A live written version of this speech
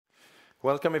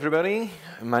Welcome, everybody.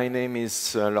 My name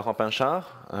is Laurent Pinchart.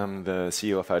 I'm the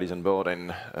CEO of Horizon Board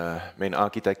and main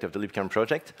architect of the Libcamera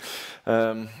project.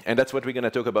 And that's what we're going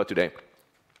to talk about today.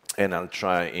 And I'll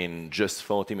try in just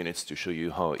 40 minutes to show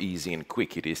you how easy and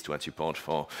quick it is to add support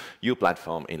for your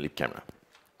platform in Libcamera.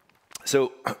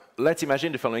 So let's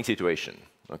imagine the following situation.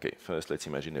 OK, first let's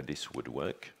imagine that this would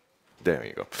work. There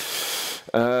you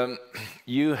go.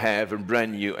 You have a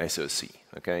brand new SoC.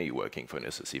 Okay, you're working for an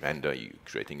SoC vendor, you're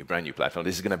creating a brand new platform.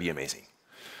 This is going to be amazing.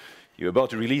 You're about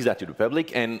to release that to the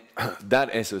public, and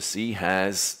that SoC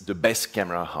has the best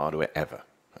camera hardware ever.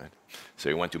 Right? So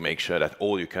you want to make sure that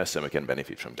all your customers can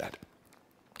benefit from that.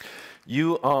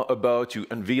 You are about to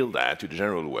unveil that to the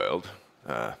general world.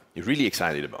 You're really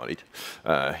excited about it.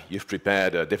 You've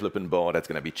prepared a development board that's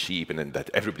going to be cheap and that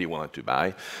everybody wants to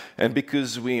buy. And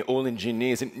because we're all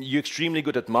engineers, and you're extremely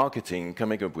good at marketing,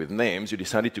 coming up with names, you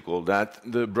decided to call that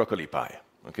the broccoli pie.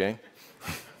 Okay?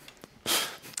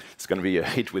 It's going to be a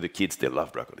hit with the kids. They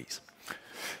love broccolis.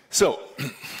 So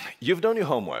you've done your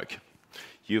homework.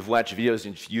 You've watched videos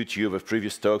on YouTube of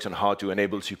previous talks on how to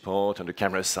enable support on the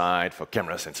camera side for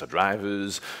camera sensor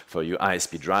drivers, for your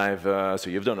ISP driver. So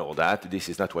you've done all that. This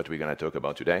is not what we're going to talk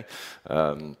about today.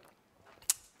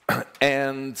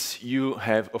 And you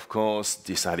have, of course,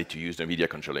 decided to use the Media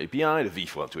Control API, the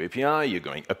V42 API. You're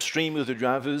going upstream with the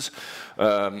drivers.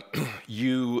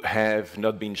 You have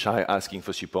not been shy asking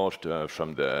for support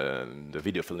from the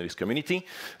video journalist community,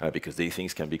 because these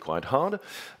things can be quite hard.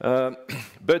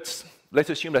 But let's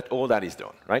assume that all that is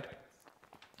done, right?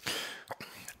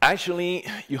 Actually,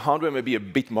 your hardware may be a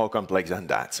bit more complex than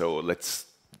that. So let's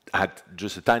add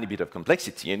just a tiny bit of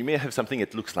complexity, and you may have something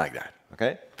that looks like that,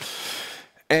 okay?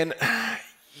 And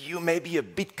you may be a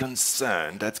bit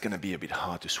concerned that's going to be a bit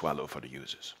hard to swallow for the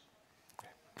users.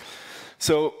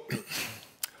 So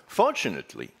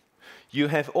fortunately, you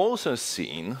have also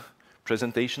seen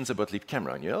presentations about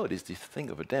Libcamera, and oh, there's this thing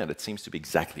over there that seems to be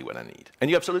exactly what I need. And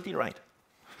you're absolutely right.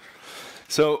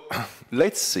 So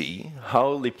let's see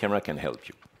how Libcamera can help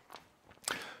you.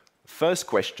 First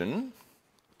question,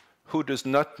 who does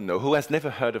not know, who has never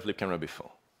heard of Libcamera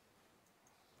before?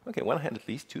 OK, one hand at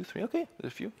least, two, three, OK,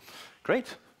 there's a few. Great.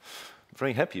 I'm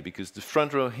very happy because the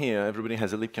front row here, everybody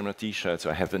has a Libcamera T-shirt,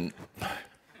 so I haven't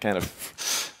kind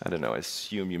of, I don't know, I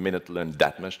assume you may not learn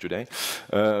that much today.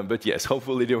 But yes,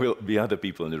 hopefully there will be other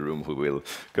people in the room who will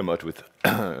come out with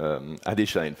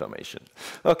additional information.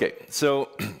 OK, so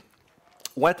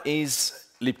what is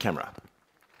Libcamera?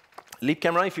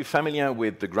 Libcamera, if you're familiar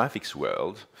with the graphics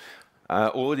world,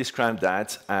 all describe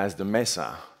that as the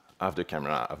Mesa of the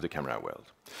camera world.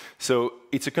 So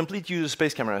it's a complete user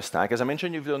space camera stack. As I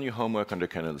mentioned, you've done your homework on the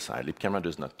kernel side. Libcamera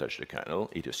does not touch the kernel.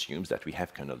 It assumes that we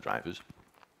have kernel drivers.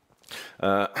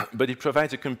 But it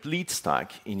provides a complete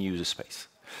stack in user space.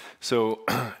 So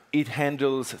it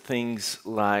handles things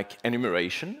like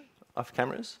enumeration of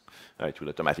cameras. It will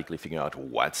automatically figure out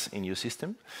what's in your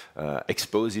system,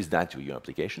 exposes that to your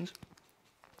applications.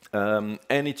 And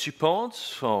it supports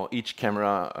for each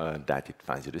camera that it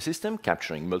finds in the system,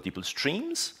 capturing multiple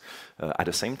streams at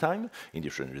the same time in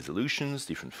different resolutions,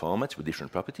 different formats with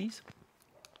different properties.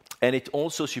 And it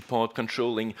also supports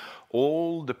controlling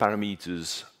all the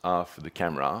parameters of the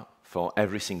camera for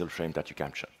every single frame that you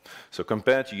capture. So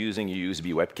compared to using a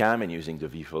USB webcam and using the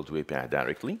V42 API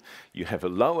directly, you have a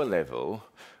lower level,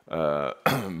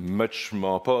 much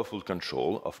more powerful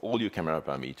control of all your camera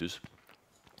parameters.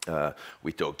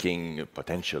 We're talking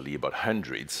potentially about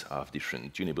hundreds of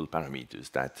different tunable parameters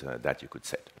that you could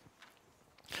set.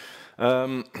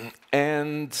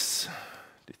 And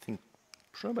the thing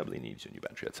probably needs a new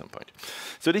battery at some point.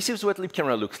 So this is what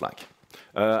Libcamera looks like.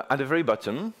 At the very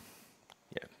bottom,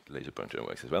 yeah, the laser pointer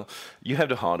works as well, you have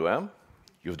the hardware.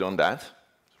 You've done that.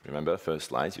 Remember, first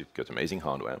slides, you've got amazing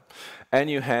hardware. And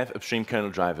you have upstream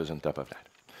kernel drivers on top of that.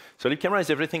 So Libcamera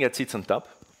is everything that sits on top.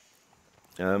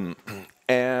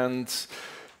 And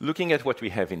looking at what we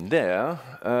have in there,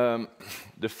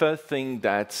 the first thing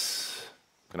that's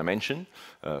I'm going to mention,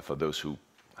 for those who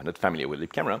are not familiar with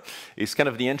Libcamera, is kind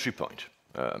of the entry point.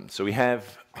 So we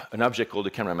have an object called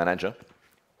the camera manager.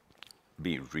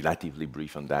 Be relatively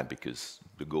brief on that because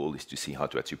the goal is to see how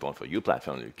to add support for your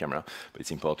platform and your camera, but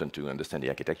it's important to understand the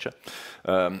architecture.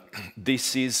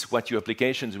 This is what your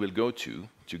applications will go to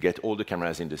get all the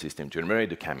cameras in the system, to enumerate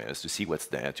the cameras, to see what's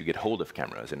there, to get hold of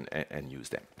cameras and use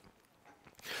them.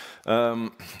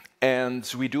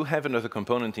 And we do have another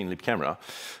component in Libcamera.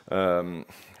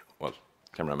 Well,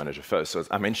 camera manager first. So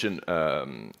I mentioned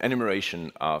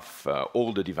enumeration of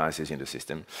all the devices in the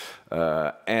system.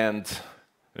 And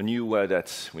a new word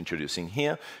that we're introducing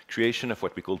here, creation of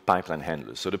what we call pipeline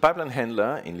handlers. So the pipeline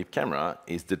handler in Libcamera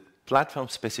is the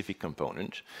platform-specific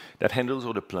component that handles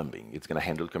all the plumbing. It's going to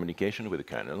handle communication with the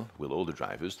kernel, with all the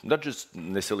drivers, not just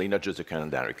the kernel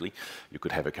directly. You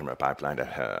could have a camera pipeline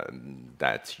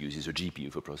that uses a GPU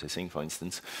for processing, for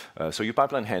instance. So your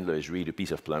pipeline handler is really a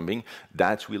piece of plumbing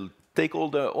that will take all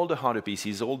the hardware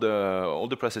pieces, all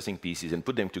the processing pieces, and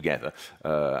put them together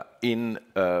in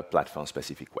a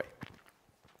platform-specific way.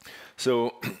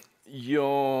 So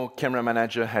your camera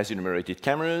manager has enumerated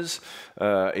cameras.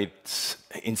 It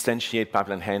instantiates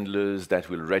pipeline handlers that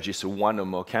will register one or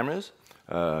more cameras.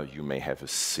 You may have a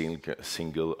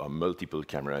single or multiple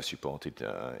cameras supported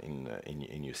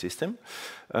in your system.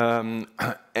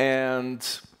 And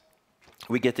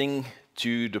we're getting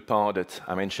to the part that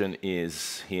I mentioned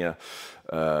is here,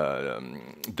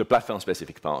 the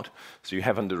platform-specific part. So you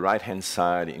have on the right-hand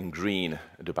side in green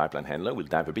the pipeline handler. We'll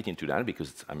dive a bit into that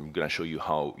because I'm going to show you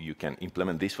how you can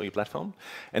implement this for your platform.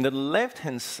 And on the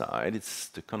left-hand side, it's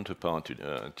the counterpart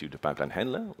to the pipeline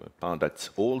handler, a part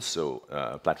that's also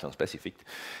platform-specific.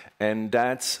 And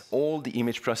that's all the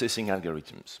image processing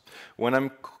algorithms. When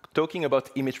I'm talking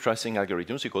about image processing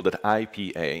algorithms, we call that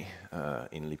IPA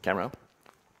in Libcamera.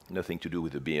 Nothing to do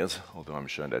with the beers, although I'm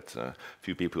sure that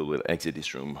few people will exit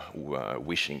this room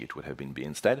wishing it would have been beer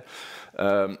instead.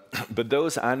 But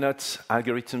those are not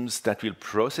algorithms that will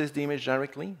process the image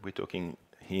directly. We're talking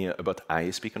here about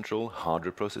ISP control,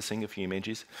 hardware processing of your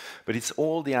images. But it's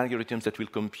all the algorithms that will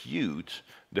compute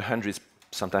the hundreds,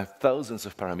 sometimes thousands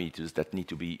of parameters that need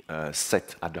to be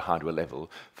set at the hardware level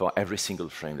for every single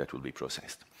frame that will be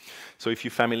processed. So if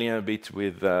you're familiar a bit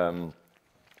with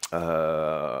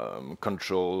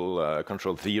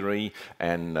control theory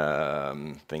and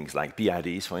things like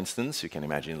PIDs, for instance. You can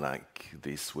imagine like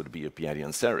this would be a PID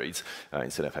on steroids.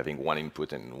 Instead of having one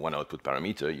input and one output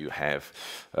parameter, you have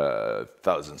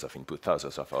thousands of inputs,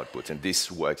 thousands of outputs, and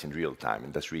this works in real time,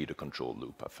 and that's really the control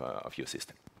loop of your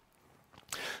system.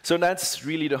 So that's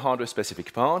really the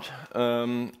hardware-specific part.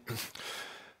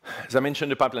 As I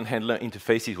mentioned, the pipeline handler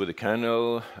interfaces with the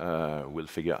kernel, will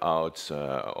figure out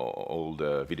all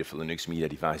the video for Linux media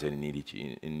devices that it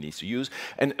needs to use,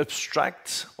 and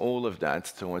abstract all of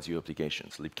that towards your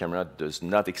applications. Libcamera does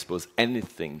not expose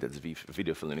anything that's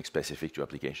video for Linux specific to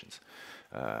applications.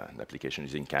 An application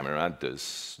using camera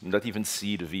does not even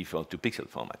see the V-file to pixel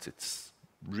formats. It's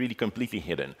really completely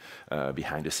hidden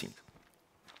behind the scenes.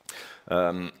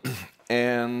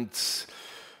 And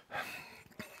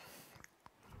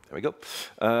there we go.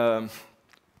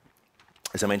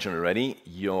 As I mentioned already,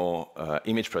 your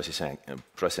image processing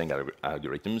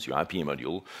algorithms, your IPA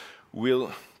module,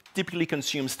 will typically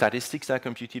consume statistics that are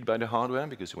computed by the hardware,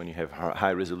 because when you have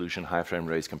high resolution, high frame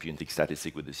rates, computing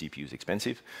statistics with the CPU is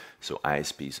expensive. So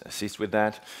ISPs assist with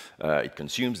that. It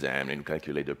consumes them and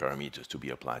calculate the parameters to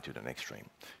be applied to the next frame.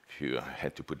 If you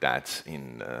had to put that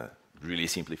in really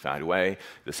simplified way,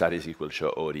 the statistic will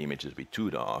show, oh, the image is a bit too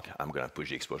dark. I'm going to push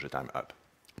the exposure time up.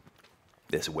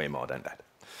 There's way more than that.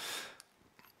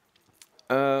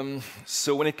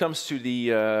 So when it comes to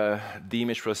the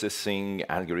image processing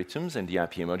algorithms and the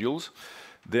IPA modules,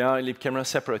 they are in Libcamera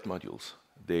separate modules.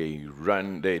 They're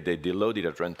loaded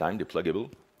at runtime, they're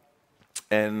pluggable.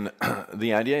 And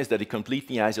the idea is that they're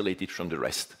completely isolated from the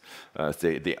rest.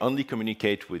 They only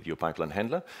communicate with your pipeline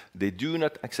handler. They do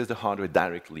not access the hardware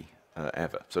directly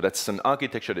ever. So that's an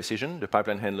architecture decision. The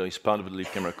pipeline handler is part of the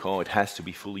Libcamera core. It has to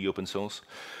be fully open source,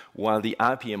 while the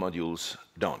IPA modules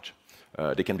don't.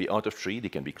 They can be out of tree, they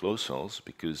can be closed source,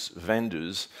 because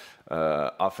vendors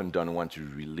often don't want to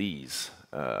release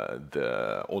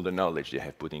all the knowledge they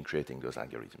have put in creating those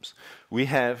algorithms. We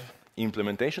have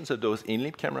implementations of those in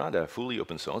Libcamera that are fully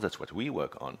open source. That's what we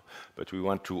work on. But we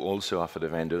want to also offer the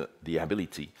vendor the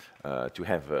ability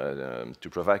to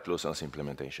provide closed source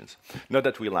implementations. Not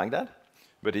that we like that,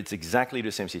 but it's exactly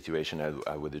the same situation as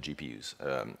with the GPUs.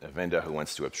 A vendor who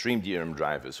wants to upstream DRM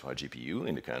drivers for a GPU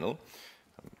in the kernel.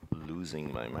 I'm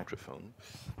losing my microphone.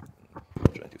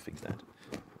 I'm trying to fix that.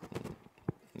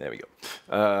 There we go.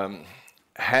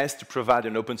 Has to provide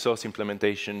an open source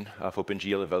implementation of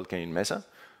OpenGL, Vulkan, and Mesa,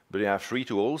 but they are free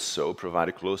to also provide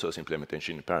a closed source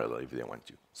implementation in parallel if they want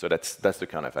to. So that's the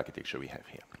kind of architecture we have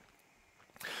here.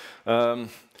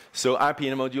 So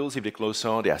IPA modules, if they're closed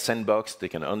source, they are sandboxed. They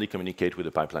can only communicate with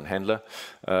the pipeline handler.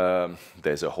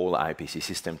 There's a whole IPC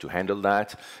system to handle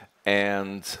that.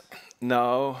 And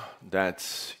now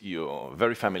that you're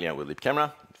very familiar with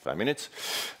Libcamera, 5 minutes,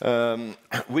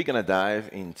 we're going to dive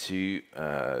into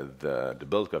the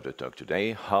bulk of the talk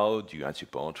today. How do you add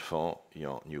support for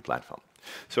your new platform?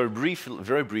 So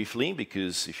very briefly,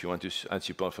 because if you want to add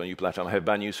support for a new platform, I have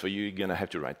bad news for you. You're going to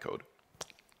have to write code.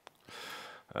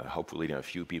 Hopefully there are a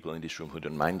few people in this room who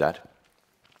don't mind that.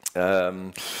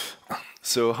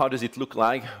 So how does it look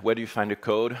like? Where do you find the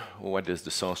code? What does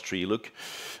the source tree look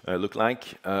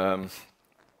like?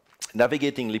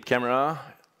 Navigating Libcamera,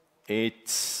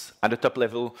 it's at the top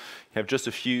level. You have just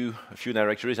a few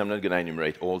directories. I'm not going to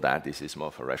enumerate all that. This is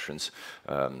more for reference,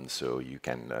 so you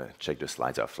can check the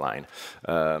slides offline.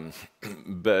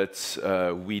 But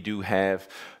we do have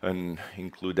an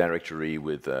include directory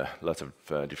with lots of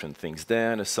different things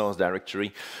there, and a source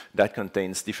directory that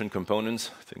contains different components.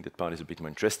 I think that part is a bit more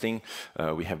interesting.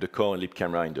 We have the core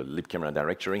Libcamera in the Libcamera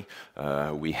directory.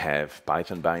 We have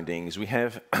Python bindings. We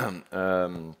have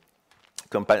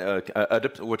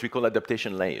what we call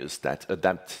adaptation layers that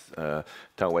adapt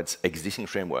towards existing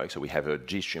frameworks. So we have a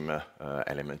GStreamer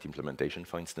element implementation,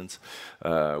 for instance.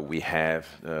 We have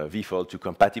vFold to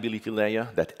compatibility layer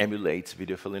that emulates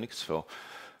video for Linux for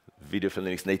video for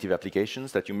Linux native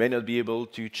applications that you may not be able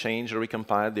to change or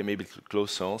recompile. They may be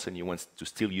closed source and you want to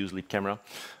still use Libcamera.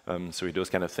 So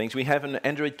those kind of things. We have an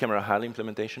Android camera HAL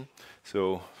implementation.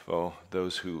 So for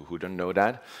those who don't know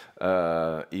that,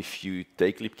 if you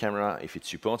take Libcamera, if it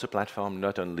supports a platform,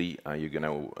 not only are you going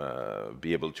to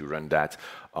be able to run that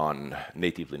on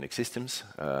native Linux systems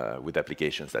with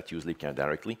applications that use Libcamera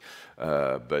directly,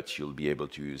 but you'll be able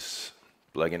to use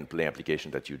plug-and-play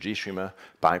applications that use GStreamer,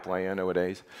 PipeWire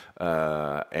nowadays,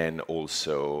 and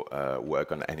also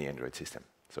work on any Android system.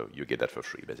 So you get that for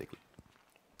free, basically.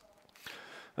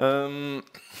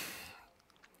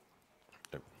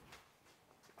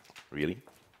 Really?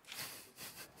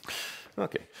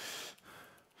 OK.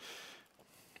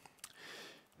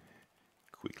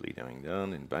 Quickly going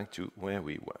down and back to where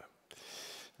we were.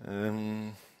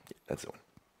 Yeah, that's the one.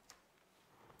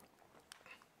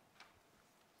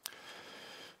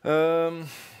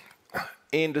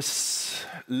 In this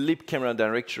Libcamera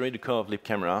directory, the core of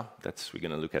Libcamera, that's we're going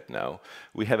to look at now,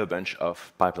 we have a bunch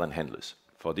of pipeline handlers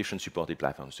for different supported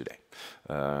platforms today.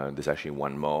 There's actually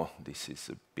one more. This is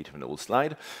a bit of an old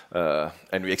slide.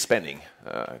 And we're expanding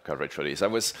coverage for this. I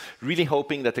was really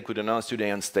hoping that I could announce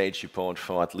today on stage support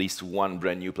for at least one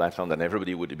brand new platform that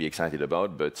everybody would be excited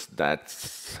about, but that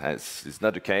is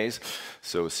not the case.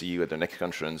 So see you at the next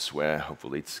conference where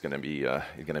hopefully it's going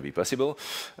to be possible.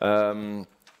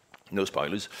 No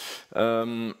spoilers.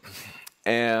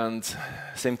 And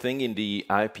same thing in the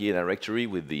IPA directory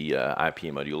with the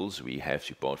IPA modules. We have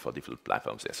support for different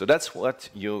platforms there. So that's what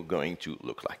you're going to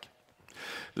look like.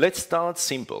 Let's start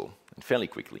simple and fairly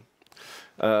quickly.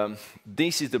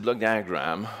 This is the block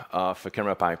diagram of a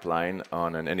camera pipeline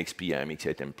on an NXP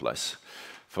MX8M Plus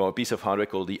for a piece of hardware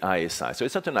called the ISI. So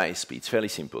it's not an ISP, it's fairly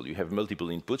simple. You have multiple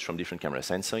inputs from different camera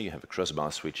sensors, you have a crossbar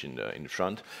switch in the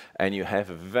front, and you have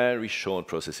a very short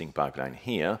processing pipeline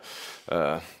here.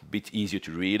 Bit easier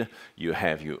to read. You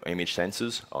have your image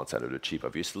sensors outside of the chip,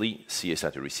 obviously,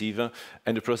 CSI to receiver,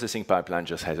 and the processing pipeline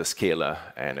just has a scaler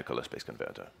and a color space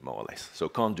converter, more or less. So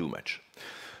can't do much.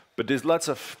 But there's lots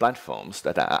of platforms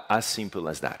that are as simple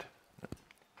as that.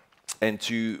 And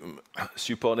to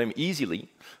support them easily,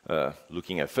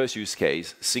 looking at first use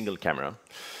case, single camera,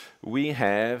 we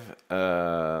have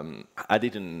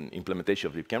added an implementation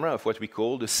of Libcamera of what we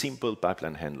call the simple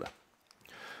pipeline handler.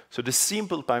 So the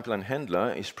simple pipeline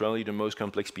handler is probably the most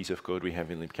complex piece of code we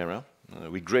have in Libcamera.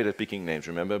 We're great at picking names,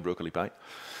 remember, broccoli pie?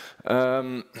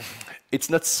 It's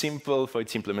not simple for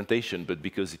its implementation, but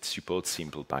because it supports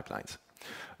simple pipelines.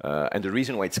 And the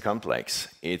reason why it's complex,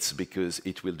 it's because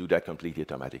it will do that completely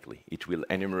automatically. It will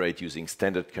enumerate using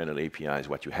standard kernel APIs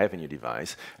what you have in your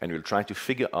device, and will try to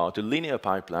figure out a linear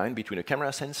pipeline between a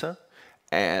camera sensor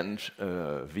and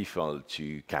vFold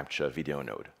to capture video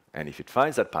node. And if it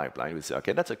finds that pipeline, we'll say,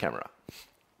 OK, that's a camera.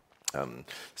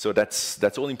 So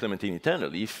that's all implemented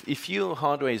internally. If your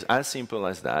hardware is as simple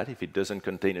as that, if it doesn't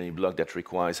contain any block that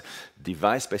requires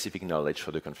device-specific knowledge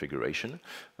for the configuration,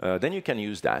 then you can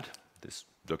use that. There's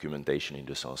documentation in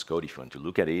the source code if you want to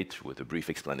look at it with a brief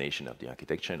explanation of the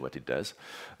architecture and what it does.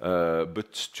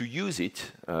 But to use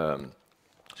it, so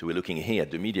we're looking here at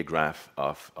the media graph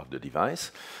of the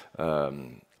device.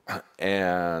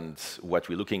 And what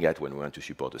we're looking at when we want to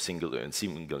support a single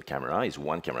camera is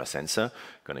one camera sensor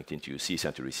connecting to your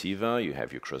CSI to receiver. You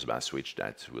have your crossbar switch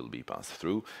that will be passed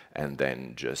through, and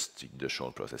then just the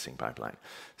short processing pipeline.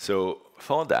 So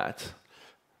for that,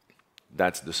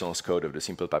 that's the source code of the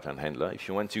simple pipeline handler. If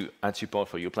you want to add support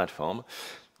for your platform,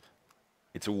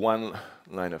 it's a one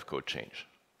line of code change.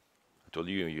 I told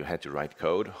you you had to write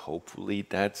code. Hopefully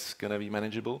that's going to be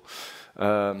manageable.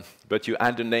 But you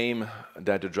add the name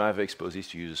that the driver exposes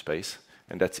to user space,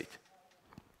 and that's it.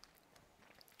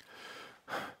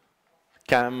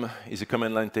 CAM is a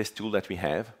command line test tool that we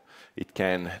have. It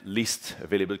can list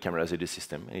available cameras in the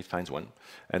system, and it finds one.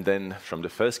 And then from the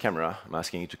first camera, I'm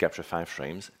asking it to capture 5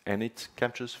 frames, and it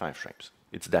captures 5 frames.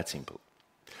 It's that simple.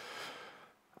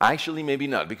 Actually, maybe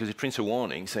not, because it prints a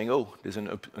warning saying, oh, there's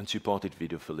an unsupported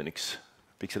video for Linux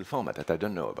pixel format that I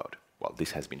don't know about. Well,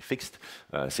 this has been fixed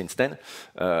since then,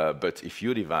 but if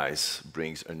your device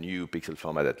brings a new pixel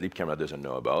format that Libcamera doesn't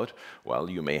know about, well,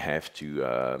 you may have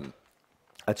to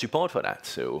add support for that.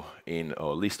 So in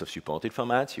our list of supported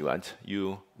formats, you add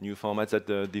your new formats that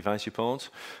the device supports.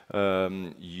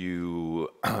 You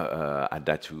add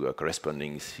that to a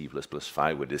corresponding C++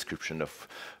 file with a description of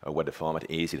what the format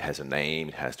is. It has a name.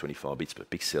 It has 24 bits per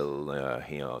pixel.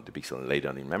 Here, the pixel laid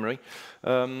down in memory.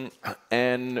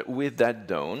 And with that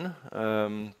done,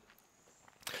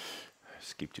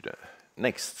 skip to the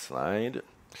next slide.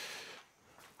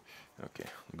 Okay,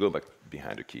 go back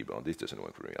behind the keyboard. This doesn't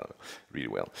work really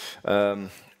well.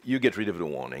 You get rid of the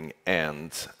warning,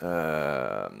 and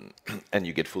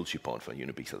you get full support for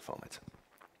unipixel formats.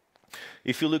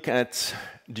 If you look at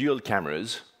dual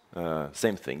cameras,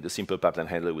 same thing. The simple pipeline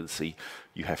handler will see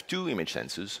you have 2 image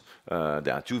sensors.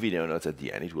 There are 2 video nodes at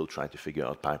the end. It will try to figure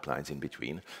out pipelines in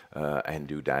between and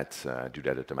do that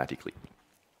automatically.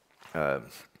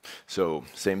 So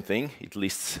same thing, it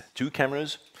lists 2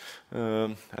 cameras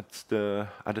at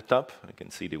the top. You can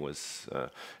see there was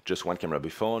just 1 camera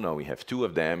before. Now we have 2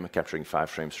 of them capturing 5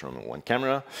 frames from 1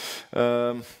 camera.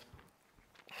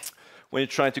 When you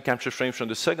try to capture frames from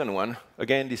the second one,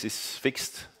 again, this is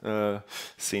fixed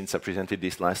since I presented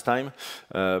this last time,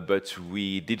 but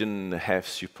we didn't have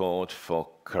support for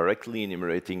correctly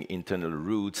enumerating internal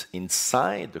routes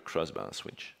inside the crossbar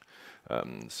switch.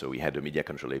 So we had a media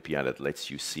control API that lets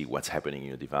you see what's happening in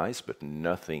your device, but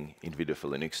nothing in Video for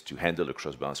Linux to handle the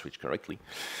crossbar switch correctly.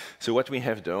 So what we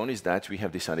have done is that we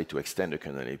have decided to extend the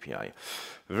kernel API.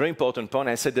 A very important point,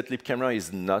 I said that Libcamera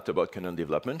is not about kernel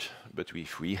development, but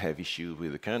if we have issues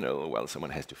with the kernel, well,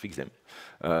 someone has to fix them.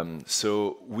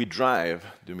 So we drive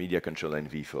the media control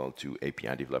and VFOL to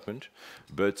API development,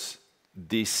 but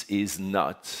this is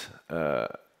not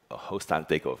a hostile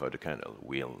takeover of the kernel.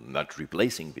 We are not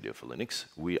replacing Video for Linux.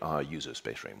 We are user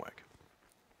space framework.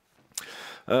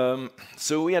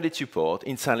 So we added support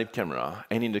inside Libcamera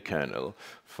and in the kernel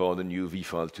for the new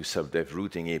VFOL to subdev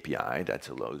routing API that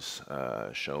allows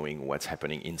showing what's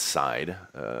happening inside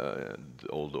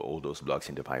all those blocks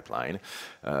in the pipeline.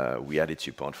 We added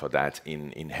support for that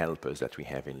in helpers that we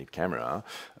have in Libcamera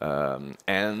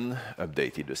and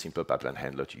updated the simple pipeline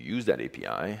handler to use that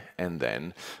API. And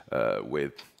then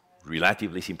with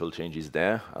relatively simple changes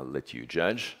there, I'll let you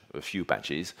judge, a few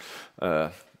patches,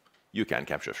 you can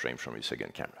capture frames from your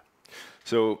second camera.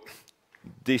 So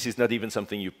this is not even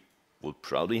something you will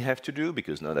probably have to do,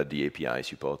 because now that the API is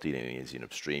supported and is in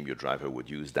upstream, your driver would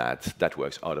use that. That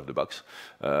works out of the box.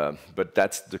 But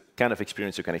that's the kind of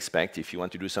experience you can expect if you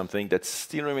want to do something that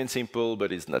still remains simple,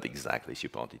 but is not exactly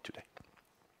supported today.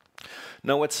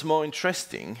 Now, what's more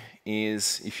interesting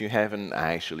is if you have an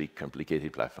actually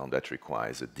complicated platform that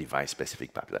requires a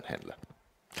device-specific pipeline handler.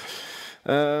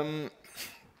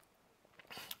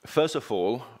 First of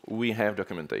all, we have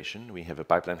documentation. We have a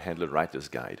pipeline handler writer's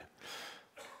guide.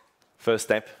 First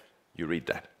step, you read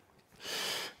that.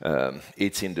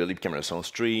 It's in the Libcamera source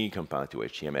tree, compiled to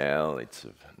HTML. It's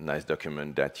a nice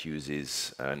document that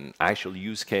uses an actual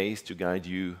use case to guide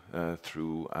you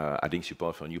through adding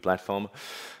support for a new platform.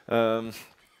 And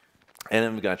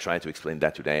I'm going to try to explain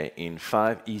that today in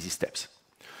 5 easy steps.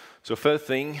 So first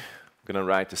thing, I'm going to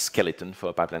write a skeleton for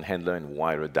a pipeline handler and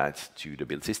wire that to the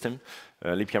build system.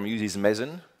 Libcamera uses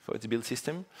Meson for its build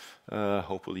system.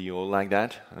 Hopefully you all like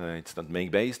that. It's not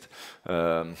make-based.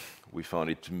 We found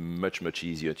it much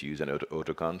easier to use an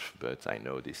autoconf, but I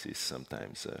know this is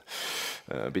sometimes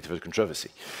a bit of a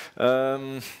controversy.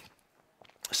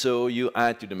 So you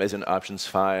add to the Meson options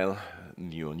file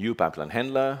your new pipeline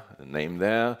handler, a name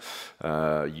there.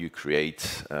 You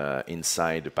create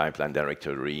inside the pipeline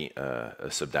directory a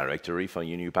subdirectory for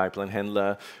your new pipeline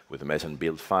handler. With the Meson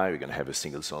build file, you're going to have a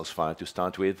single source file to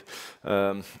start with.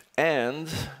 And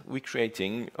we're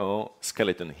creating our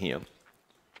skeleton here.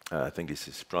 I think this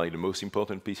is probably the most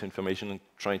important piece of information I'm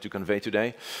trying to convey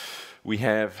today. We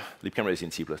have, Libcamera is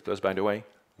in C++, by the way.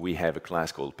 We have a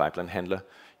class called pipeline handler.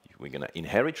 We're going to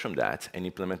inherit from that and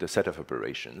implement a set of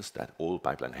operations that all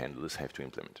pipeline handlers have to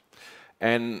implement.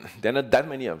 And there are not that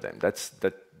many of them. That's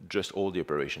just all the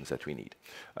operations that we need.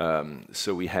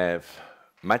 So we have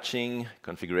matching,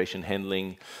 configuration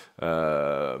handling,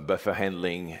 buffer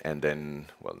handling, and then,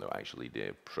 well, no, actually,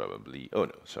 they're probably, oh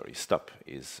no, sorry, stop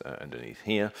is underneath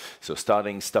here. So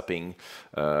starting, stopping,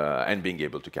 and being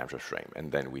able to capture frame.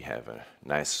 And then we have a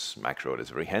nice macro that's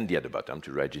very handy at the bottom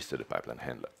to register the pipeline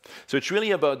handler. So it's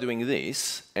really about doing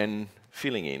this and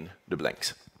filling in the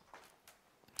blanks.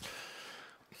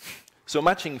 So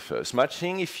matching first.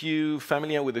 Matching, if you're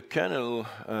familiar with the kernel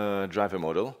driver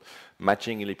model,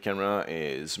 matching in Libcamera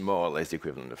is more or less the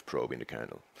equivalent of probe in the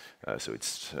kernel. So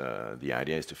it's, the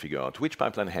idea is to figure out which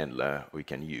pipeline handler we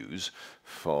can use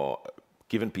for a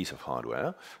given piece of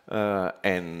hardware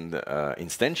and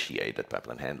instantiate that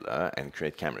pipeline handler and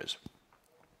create cameras.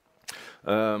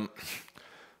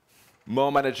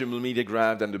 More manageable media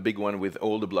graph than the big one with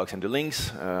all the blocks and the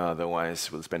links.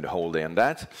 Otherwise, we'll spend a whole day on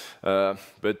that.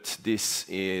 But this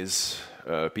is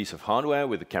a piece of hardware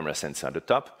with a camera sensor at the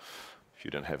top. If you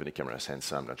don't have any camera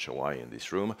sensor, I'm not sure why in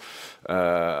this room.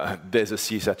 There's a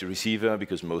CSI to receiver,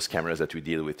 because most cameras that we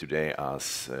deal with today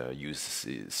use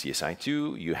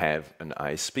CSI2. You have an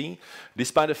ISP.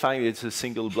 Despite the fact that it's a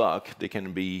single block, there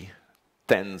can be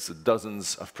tens,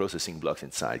 dozens of processing blocks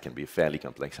inside. It can be a fairly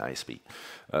complex ISP.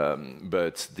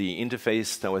 But the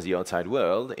interface towards the outside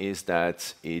world is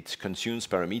that it consumes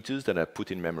parameters that are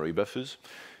put in memory buffers.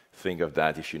 Think of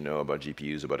that if you know about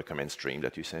GPUs, about a command stream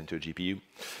that you send to a GPU.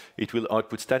 It will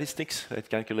output statistics that it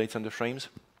calculates on the frames.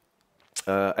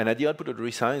 And at the output of the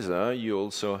resizer, you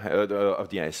also have, of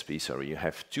the ISP, sorry, you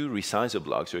have two resizer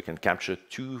blocks, so you can capture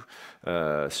two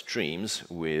streams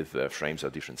with frames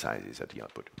of different sizes at the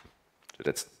output.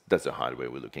 So that's the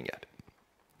hardware we're looking at.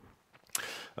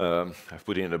 I've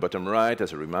put it in the bottom right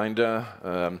as a reminder.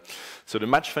 So the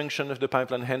match function of the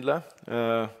pipeline handler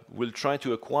will try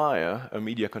to acquire a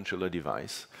media controller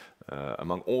device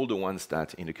among all the ones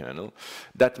that in the kernel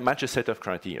that match a set of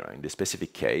criteria. In this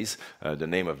specific case, the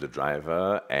name of the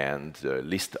driver and the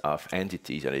list of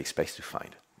entities that it expects to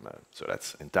find. So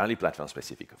that's entirely platform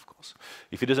specific, of course.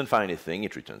 If it doesn't find anything,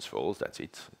 it returns false. That's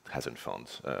it. It hasn't found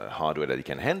hardware that it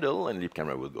can handle, and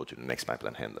Libcamera will go to the next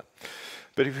pipeline handler.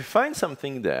 But if you find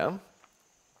something there,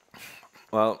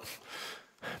 well,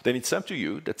 then it's up to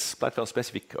you, that's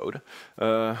platform-specific code,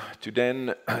 to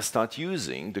then start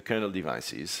using the kernel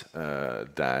devices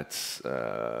that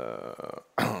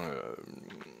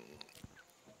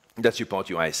support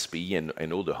your ISP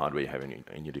and all the hardware you have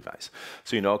in your device.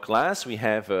 So in our class, we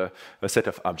have a set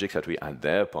of objects that we add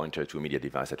there, pointer to a media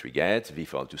device that we get,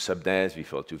 vFold to subdes,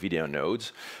 vFold to video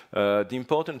nodes. The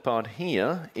important part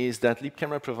here is that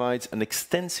Libcamera provides an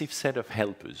extensive set of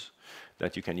helpers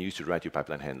that you can use to write your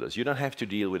pipeline handlers. You don't have to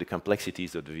deal with the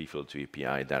complexities of the vFold2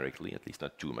 API directly, at least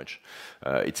not too much.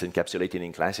 It's encapsulated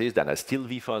in classes that are still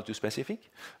vFold2 specific,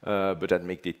 but that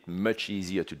make it much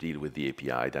easier to deal with the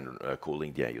API than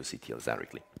calling the IOCTLs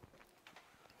directly.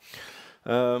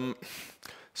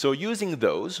 So using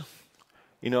those,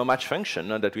 in our match function,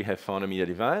 now that we have found a media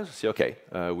device, we say, okay,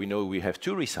 we know we have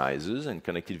two resizers and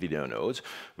connected video nodes.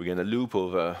 We're going to loop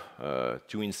over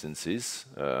two instances,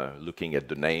 looking at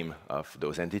the name of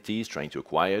those entities, trying to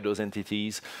acquire those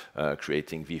entities,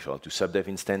 creating vFold2 subdev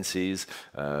instances,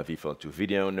 vFold2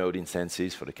 video node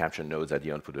instances for the capture nodes at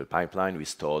the output of the pipeline. We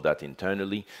store that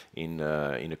internally in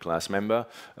a class member.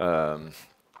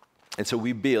 And so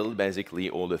we build basically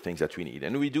all the things that we need.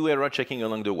 And we do error checking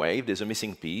along the way. If there's a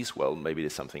missing piece, well, maybe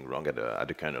there's something wrong at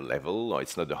the kernel level, or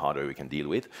it's not the hardware we can deal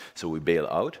with, so we bail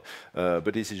out.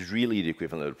 But this is really the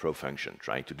equivalent of a probe function,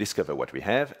 trying to discover what we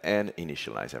have and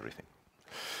initialize everything.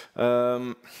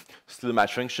 Still a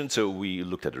match function, so we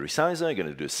looked at the resizer. You're going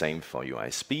to do the same for your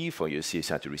ISP, for your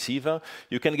CSI to receiver.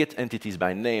 You can get entities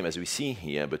by name, as we see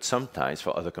here, but sometimes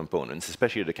for other components,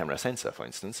 especially the camera sensor, for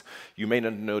instance, you may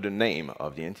not know the name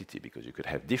of the entity because you could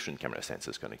have different camera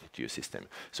sensors connected to your system.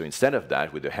 So instead of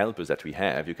that, with the helpers that we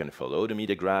have, you can follow the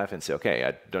media graph and say, okay,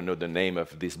 I don't know the name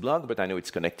of this block, but I know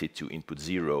it's connected to input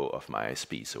 0 of my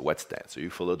ISP. So what's that? So you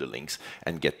follow the links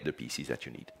and get the pieces that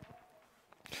you need.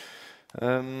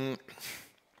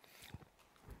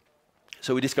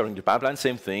 So we're discovering the pipeline,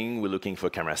 same thing. We're looking for a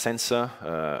camera sensor,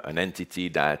 an entity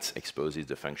that exposes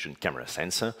the function camera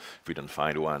sensor. If we don't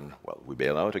find one, well, we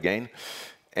bail out again.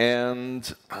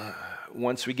 And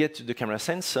once we get to the camera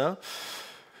sensor,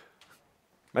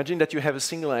 imagine that you have a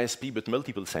single ISP but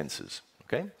multiple sensors,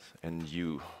 okay? And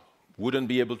you wouldn't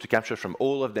be able to capture from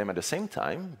all of them at the same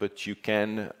time, but you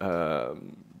can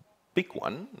pick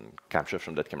one, capture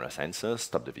from that camera sensor,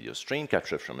 stop the video stream,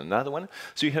 capture from another one.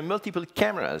 So you have multiple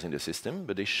cameras in the system,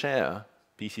 but they share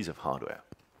pieces of hardware.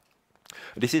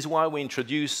 This is why we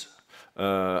introduce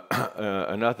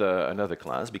another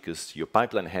class, because your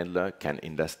pipeline handler can,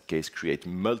 in that case, create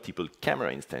multiple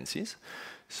camera instances.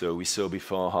 So we saw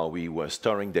before how we were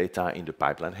storing data in the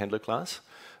pipeline handler class.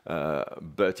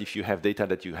 But if you have data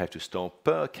that you have to store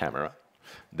per camera,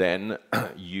 then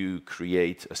you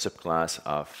create a subclass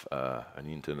of an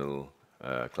internal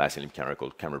class in Libcamera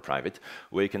called camera private,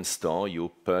 where you can store your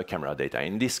per camera data.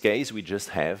 In this case, we just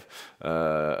have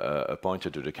a pointer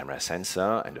to the camera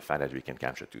sensor and the fact that we can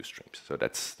capture 2 streams. So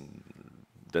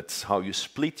that's how you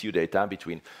split your data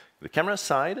between the camera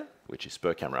side, which is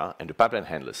per camera, and the pipeline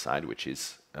handler side, which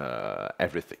is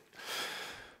everything.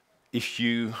 If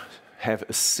you have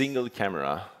a single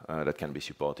camera that can be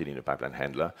supported in a pipeline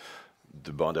handler,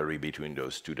 the boundary between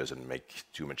those two doesn't make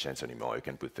too much sense anymore. You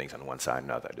can put things on one side and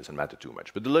another. It doesn't matter too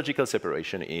much. But the logical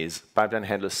separation is pipeline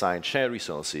handler side, share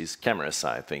resources, camera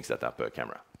side, things that are per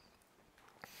camera.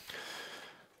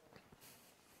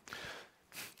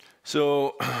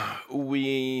 So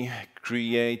we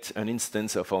create an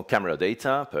instance of our camera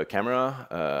data per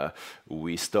camera.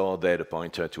 We store there the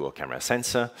pointer to our camera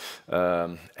sensor.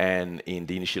 And in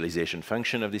the initialization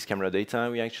function of this camera data,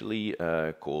 we actually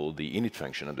call the init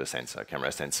function of the sensor.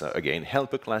 Camera sensor, again,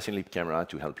 helper class in Libcamera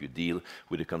to help you deal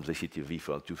with the complexity of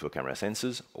V424 camera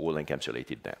sensors, all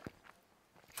encapsulated there.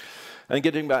 And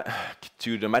getting back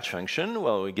to the match function,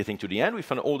 well, we're getting to the end. We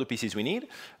found all the pieces we need,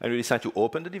 and we decide to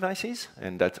open the devices,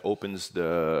 and that opens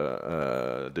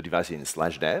the device in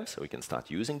 /dev, so we can start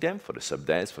using them for the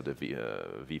sub-devs, for the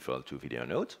V402 video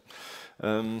node.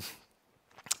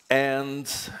 And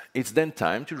it's then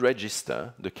time to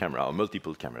register the camera, or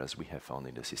multiple cameras we have found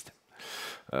in the system.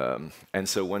 And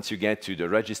so once you get to the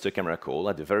register camera call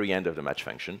at the very end of the match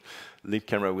function,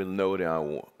 Libcamera will know there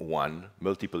are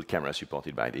multiple cameras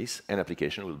supported by this, and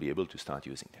application will be able to start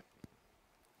using them.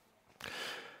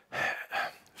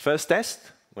 First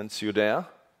test, once you're there,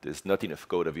 there's not enough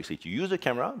code, obviously, to use the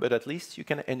camera, but at least you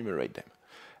can enumerate them.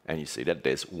 And you see that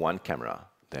there's 1 camera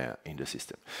there in the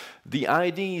system. The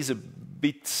ID is a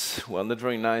bit, well, not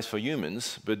very nice for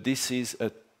humans, but this is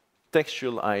a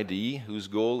textual ID whose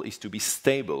goal is to be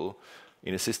stable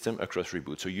in a system across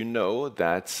reboot. So you know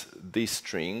that this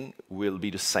string will be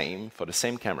the same for the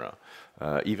same camera,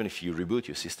 even if you reboot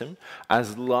your system,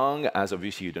 as long as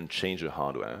obviously you don't change the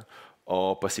hardware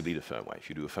or possibly the firmware. If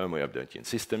you do a firmware update in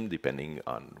system, depending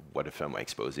on what the firmware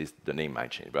exposes, the name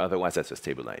might change. But otherwise, that's a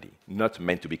stable ID, not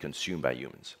meant to be consumed by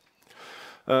humans.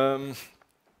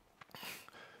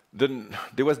 Then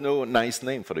there was no nice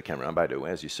name for the camera, by the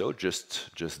way, as you saw,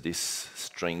 just this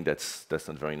string that's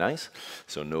not very nice,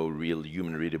 so no real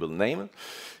human-readable name.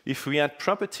 If we add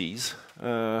properties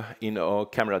in our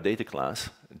camera data class,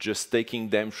 just taking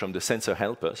them from the sensor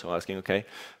helper, so asking, okay,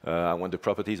 I want the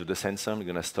properties of the sensor, I'm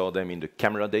going to store them in the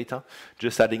camera data,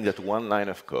 just adding that 1 line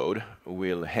of code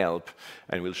will help,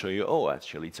 and will show you, oh,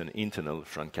 actually, it's an internal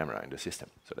front camera in the system.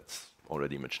 So that's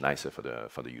already much nicer for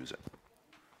the user.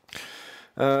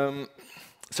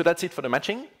 So that's it for the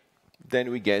matching. Then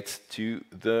we get to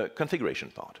the configuration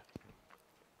part.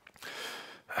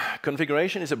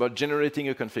 Configuration is about generating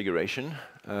a configuration.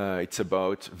 It's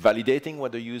about validating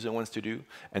what the user wants to do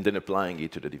and then applying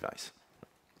it to the device.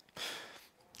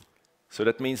 So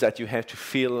that means that you have to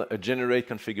fill a generate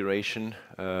configuration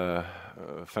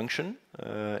function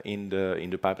in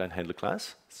the pipeline handler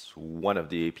class. It's one of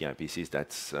the API pieces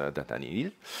that I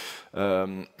needed,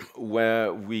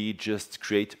 where we just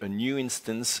create a new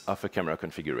instance of a camera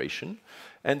configuration,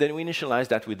 and then we initialize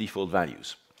that with default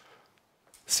values.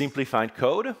 Simplified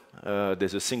code.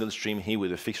 There's a single stream here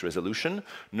with a fixed resolution.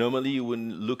 Normally, you would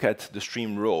look at the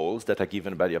stream roles that are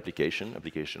given by the application.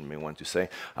 Application may want to say,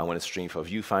 I want a stream for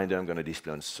viewfinder, I'm going to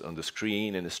display on the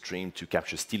screen, and a stream to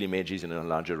capture still images in a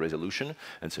larger resolution.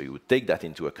 And so you would take that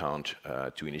into account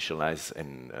to initialize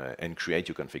and create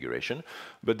your configuration.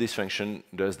 But this function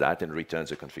does that and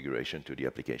returns a configuration to the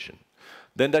application.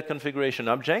 Then that configuration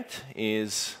object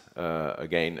is,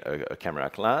 again, a camera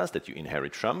class that you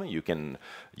inherit from.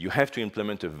 You have to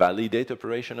implement a validate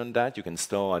operation on that. You can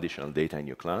store additional data in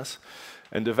your class.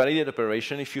 And the validate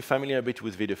operation, if you're familiar a bit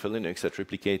with video for Linux, that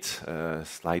replicates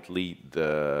slightly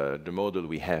the model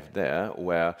we have there,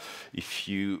 where if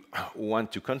you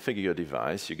want to configure your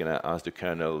device, you're going to ask the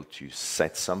kernel to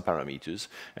set some parameters,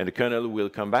 and the kernel will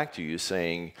come back to you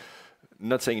saying,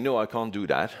 not saying, no, I can't do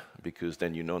that, because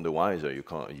then you're none the wiser, you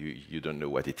don't know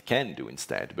what it can do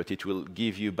instead, but it will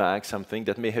give you back something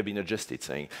that may have been adjusted,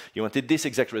 saying, you wanted this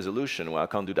exact resolution, well, I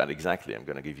can't do that exactly, I'm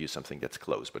going to give you something that's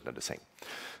close, but not the same.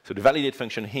 So the validate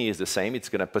function here is the same, it's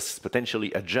going to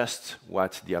potentially adjust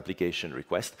what the application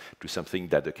requests to something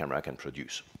that the camera can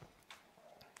produce.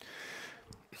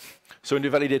 So in the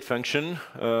validate function,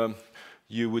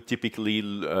 you would typically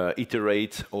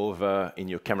iterate over in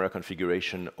your camera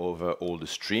configuration over all the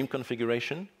stream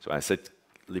configuration. So I said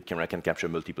Libcamera can capture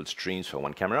multiple streams for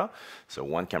one camera. So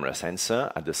one camera sensor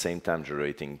at the same time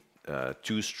generating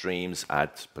 2 streams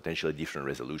at potentially different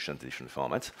resolutions, different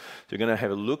formats. So you're going to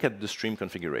have a look at the stream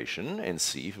configuration and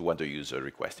see what the user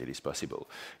requested is possible.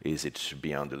 Is it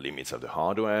beyond the limits of the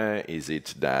hardware? Is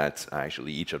it that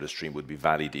actually each of the stream would be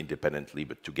valid independently,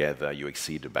 but together you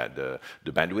exceed the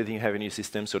bandwidth you have in your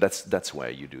system? So that's where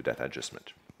you do that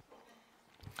adjustment.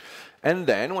 And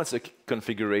then, once the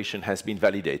configuration has been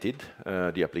validated,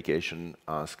 the application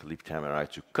asks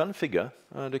Libcamera to configure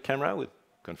the camera with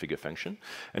configure function.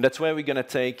 And that's where we're going to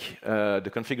take the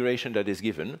configuration that is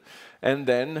given and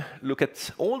then look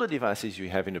at all the devices you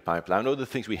have in the pipeline, all the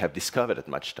things we have discovered at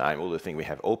much time, all the things we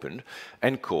have opened,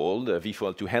 and call the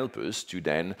V4L2 helpers to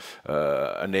then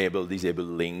enable, disable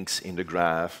links in the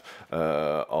graph,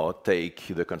 or take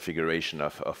the configuration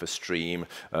of a stream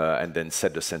and then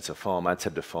set the sensor format,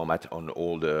 set the format on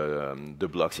all the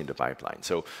blocks in the pipeline.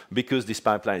 So because this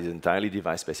pipeline is entirely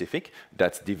device-specific,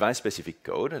 that's device-specific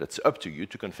code, and that's up to you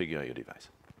to configure your device.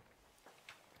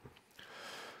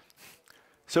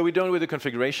 So we're done with the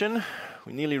configuration.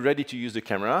 We're nearly ready to use the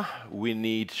camera. We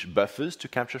need buffers to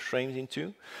capture frames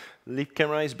into.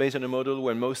 Libcamera is based on a model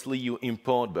where mostly you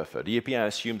import buffer. The API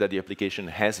assumes that the application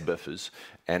has buffers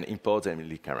and imports them in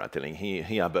Libcamera, telling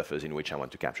here are buffers in which I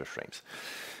want to capture frames.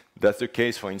 That's the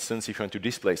case, for instance, if you want to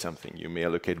display something. You may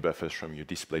allocate buffers from your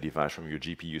display device, from your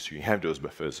GPU, so you have those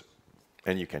buffers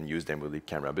and you can use them with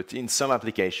Libcamera. But in some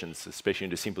applications, especially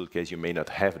in the simple case, you may not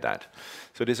have that.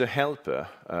 So there's a helper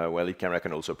where Libcamera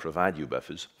can also provide you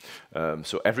buffers.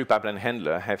 So every pipeline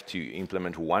handler have to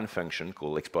implement one function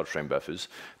called export frame buffers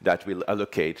that will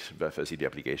allocate buffers in the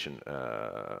application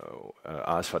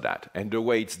as for that. And the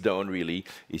way it's done really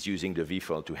is using the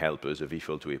V4L2 helpers, the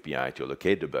V4L2 API to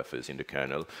allocate the buffers in the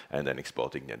kernel and then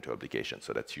exporting them to application.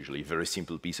 So that's usually a very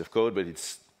simple piece of code, but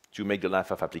it's to make the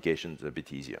life of applications a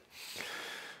bit easier.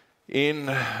 In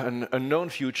an unknown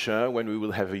future, when we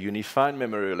will have a unified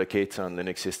memory allocator on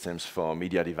Linux systems for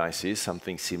media devices,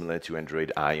 something similar to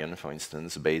Android Ion, for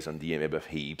instance, based on DMA buff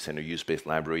heaps and a use-based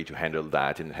library to handle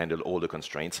that and handle all the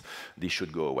constraints, this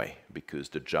should go away, because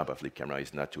the job of Libcamera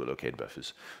is not to allocate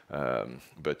buffers.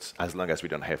 But as long as we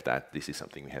don't have that, this is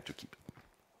something we have to keep.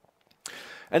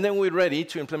 And then we're ready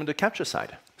to implement the capture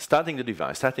side, starting the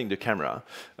device, starting the camera,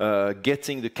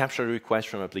 getting the capture request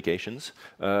from applications,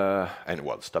 and,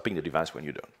 well, stopping the device when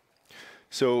you're done.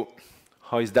 So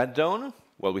how is that done?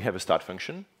 Well, we have a start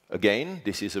function. Again,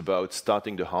 this is about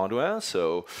starting the hardware,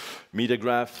 so media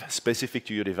graph specific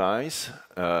to your device,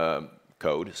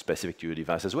 code specific to your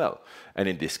device as well. And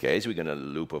in this case, we're going to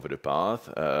loop over the path,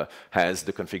 has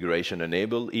the configuration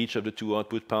enable each of the 2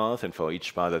 output paths, and for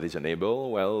each path that is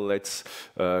enabled, well, let's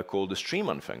call the stream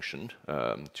on function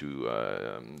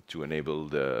to enable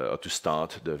or to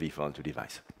start the V4L2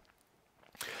 device.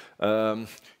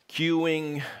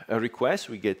 Queuing a request,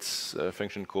 we get a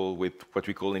function called with what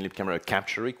we call in Libcamera a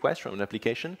capture request from an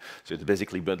application. So it's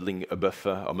basically bundling a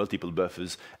buffer or multiple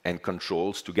buffers and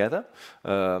controls together.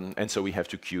 And so we have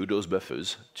to queue those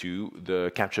buffers to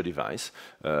the capture device,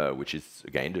 which is,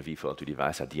 again, the V4L2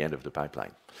 device at the end of the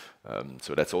pipeline.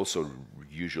 So that's also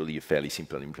usually a fairly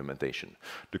simple implementation.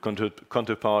 The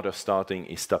counterpart of starting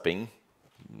is stopping.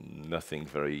 Nothing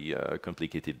very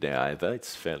complicated there either.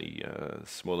 It's fairly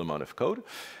small amount of code.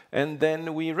 And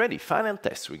then we're ready. Final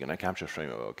test. We're going to capture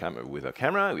frame with our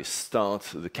camera. We start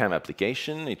the cam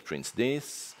application. It prints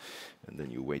this. And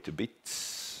then you wait a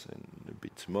bit and a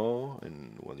bit more.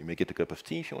 And, well, you may get a cup of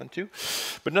tea if you want to.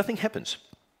 But nothing happens.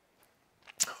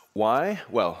 Why?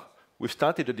 Well, we've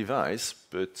started the device,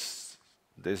 but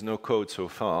there's no code so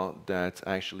far that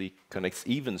actually connects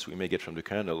events we may get from the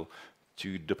kernel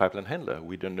to the pipeline handler.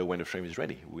 We don't know when the frame is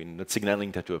ready. We're not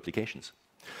signaling that to applications.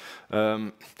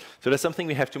 So that's something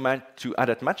we have to add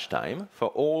at match time for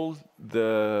all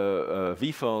the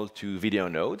V4L2 video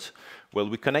nodes. Well,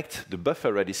 we connect the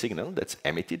buffer-ready signal that's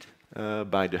emitted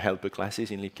by the helper classes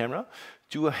in Libcamera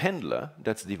to a handler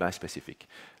that's device-specific.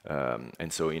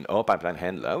 And so in our pipeline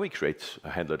handler, we create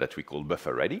a handler that we call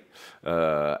buffer-ready,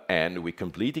 and we're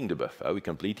completing the buffer, we're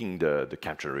completing the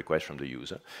capture request from the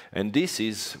user, and this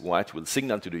is what will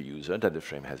signal to the user that the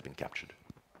frame has been captured.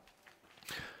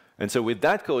 And so with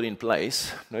that code in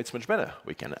place, now it's much better.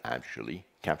 We can actually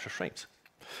capture frames.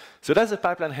 So that's the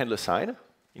pipeline handler side.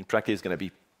 In practice, it's going to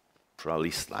be probably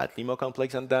slightly more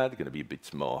complex than that. It's going to be a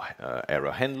bit more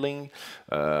error handling.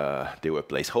 There were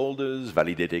placeholders,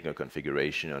 validating a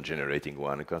configuration, or generating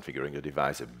one, and configuring a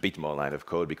device, a bit more line of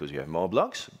code because you have more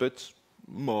blocks, but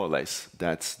more or less,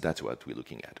 that's what we're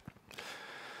looking at.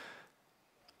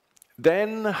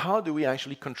 Then how do we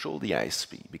actually control the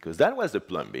ISP? Because that was the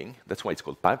plumbing. That's why it's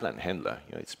called pipeline handler.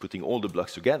 You know, it's putting all the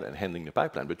blocks together and handling the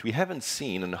pipeline. But we haven't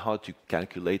seen on how to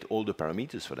calculate all the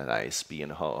parameters for that ISP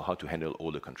and how to handle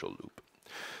all the control loop.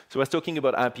 So I was talking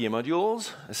about IPA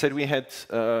modules. I said we had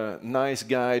a nice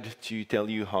guide to tell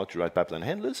you how to write pipeline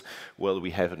handlers. Well,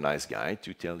 we have a nice guide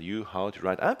to tell you how to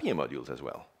write IPA modules as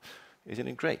well. Isn't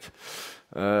it great?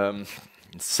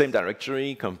 Same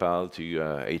directory compiled to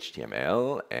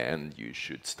HTML, and you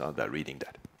should start by reading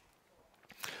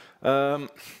that.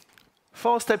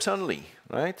 4 steps only,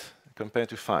 right? Compared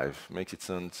to 5. Makes it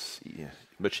sound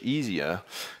much easier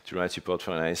to write support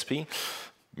for an ISP.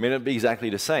 May not be exactly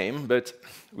the same, but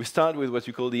we start with what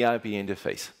we call the IPA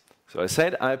interface. So I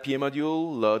said IPA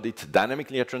module, load it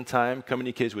dynamically at runtime,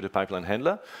 communicates with the pipeline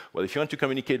handler. Well, if you want to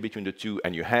communicate between the two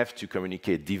and you have to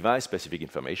communicate device-specific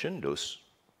information, those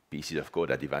pieces of code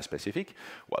are device-specific,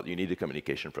 well, you need a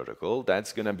communication protocol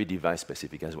that's going to be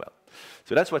device-specific as well.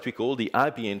 So that's what we call the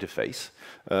IPA interface.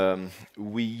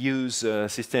 We use a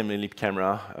system in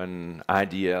Libcamera, an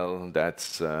IDL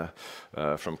that's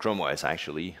from Chrome OS,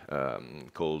 actually,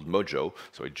 called Mojo.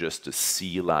 So it's just a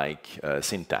C-like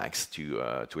syntax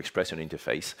to express an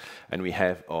interface. And we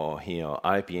have here our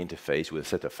IPA interface with a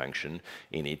set of functions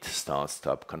in it: start,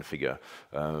 stop, configure,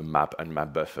 map,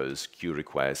 unmap buffers, queue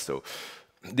requests. So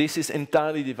this is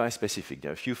entirely device-specific.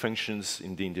 There are a few functions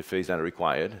in the interface that are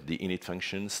required. The init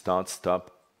functions, start,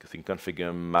 stop,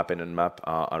 configure, map, and unmap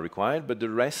are required, but the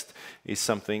rest is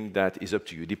something that is up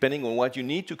to you. Depending on what you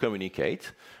need to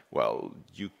communicate, well,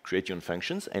 you create your own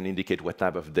functions and indicate what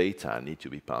type of data need to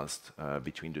be passed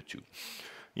between the two.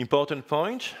 Important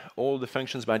point, all the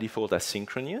functions by default are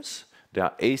synchronous. There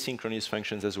are asynchronous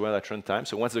functions as well at runtime.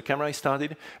 So once the camera is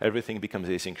started, everything becomes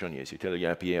asynchronous. You tell the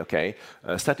IPA, OK,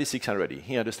 statistics are ready.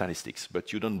 Here are the statistics,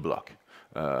 but you don't block.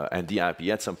 And the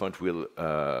IPA at some point will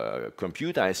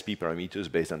compute ISP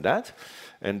parameters based on that.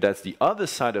 And that's the other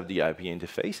side of the IPA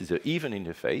interface, is the even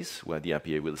interface, where the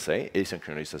IPA will say,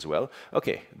 asynchronous as well,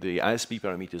 OK, the ISP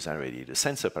parameters are ready. The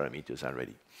sensor parameters are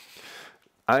ready.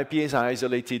 IPAs are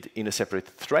isolated in a separate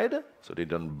thread, so they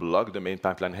don't block the main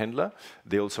pipeline handler.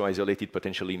 They also isolated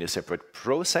potentially in a separate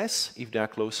process if they are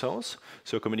closed source,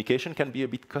 so communication can be a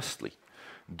bit costly.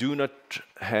 Do not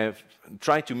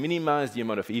try to minimize the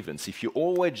amount of events. If you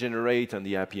always generate on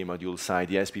the IPA module side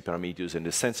the ISP parameters and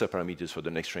the sensor parameters for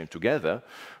the next frame together,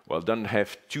 well, don't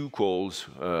have two calls,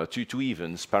 two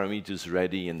events, parameters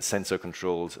ready and sensor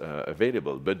controls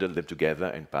available, bundle them together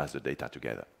and pass the data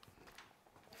together.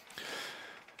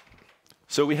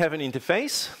 So we have an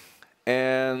interface,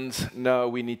 and now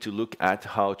we need to look at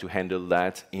how to handle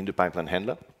that in the pipeline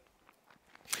handler.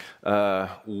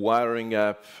 Wiring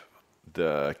up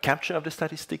the capture of the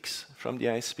statistics from the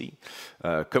ISP,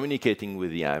 communicating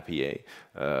with the IPA,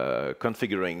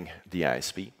 configuring the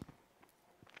ISP.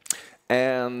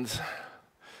 And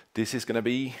this is going to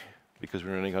be, because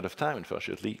we're running out of time,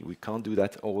 unfortunately, we can't do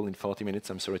that all in 40 minutes.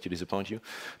 I'm sorry to disappoint you.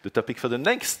 The topic for the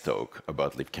next talk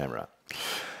about Libcamera.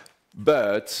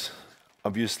 But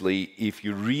obviously, if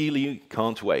you really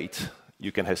can't wait,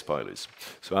 you can have spoilers.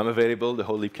 So I'm available. The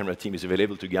whole Libcamera team is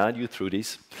available to guide you through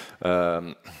this.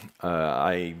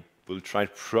 I will try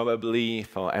probably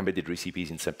for embedded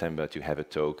recipes in September to have a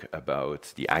talk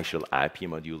about the actual IP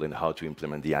module and how to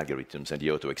implement the algorithms and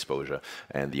the auto exposure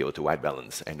and the auto white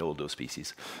balance and all those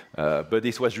pieces. But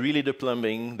this was really the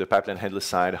plumbing, the pipeline handler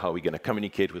side, how we're going to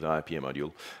communicate with our IP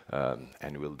module,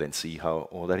 and we'll then see how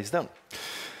all that is done.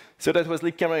 So that was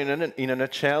Libcamera in a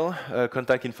nutshell.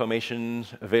 Contact information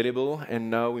available, and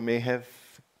now we may have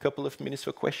a couple of minutes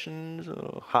for questions,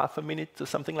 or half a minute or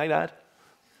something like that.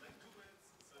 Like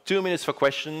 2 minutes. 2 minutes for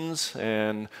questions,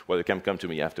 and well, you can come to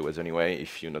me afterwards anyway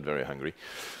if you're not very hungry.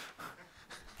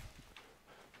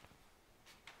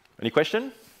 Any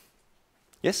question?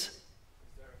 Yes? Is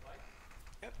there a mic?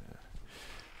 Yep.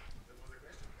 That was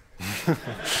a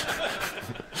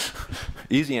question.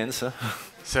 Easy answer.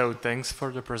 So thanks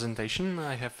for the presentation.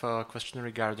 I have a question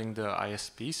regarding the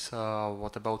ISPs.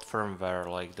 What about firmware?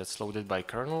 Like that's loaded by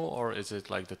kernel, or is it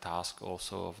like the task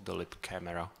also of the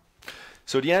Libcamera?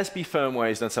 So the ISP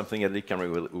firmware is not something that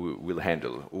Libcamera will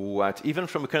handle. Even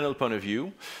from a kernel point of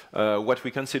view, what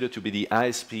we consider to be the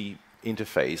ISP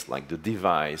interface, like the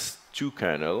device to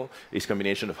kernel, is a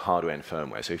combination of hardware and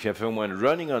firmware. So if you have firmware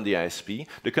running on the ISP,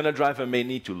 the kernel driver may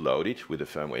need to load it with the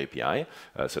firmware API,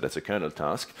 so that's a kernel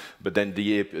task, but then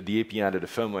the API that the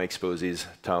firmware exposes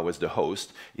towards the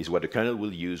host is what the kernel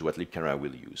will use, what Libcamera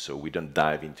will use, so we don't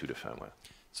dive into the firmware.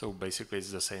 So basically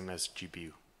it's the same as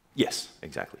GPU? Yes,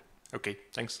 exactly. Okay,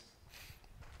 thanks.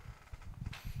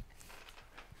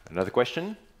 Another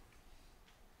question?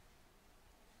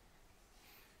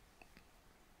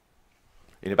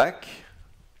 In the back?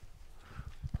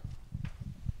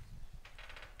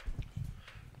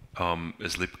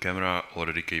 Is Libcamera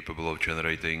already capable of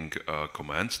generating a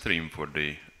command stream for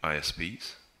the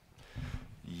ISPs?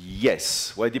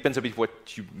 Yes. Well, it depends a bit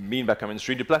what you mean by command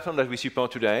stream. The platform that we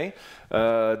support today,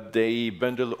 they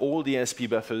bundle all the ISP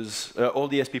buffers, all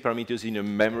the ISP parameters in a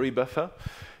memory buffer.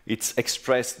 It's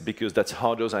expressed because that's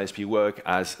how those ISP work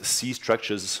as C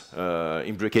structures,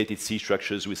 imbricated C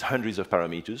structures with hundreds of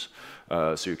parameters.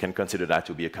 So you can consider that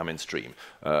to be a command stream.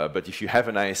 But if you have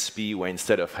an ISP where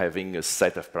instead of having a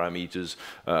set of parameters,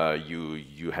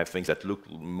 you have things that look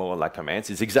more like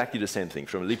commands, it's exactly the same thing.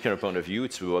 From a Libcamera point of view,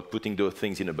 it's about putting those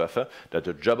things in a buffer. That's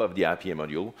the job of the RPA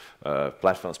module,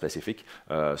 platform specific.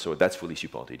 So that's fully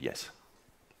supported, yes.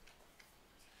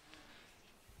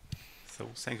 So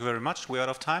thank you very much. We're out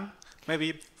of time.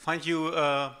 Maybe find you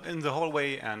in the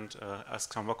hallway and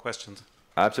ask some more questions.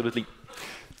 Absolutely.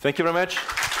 Thank you very much.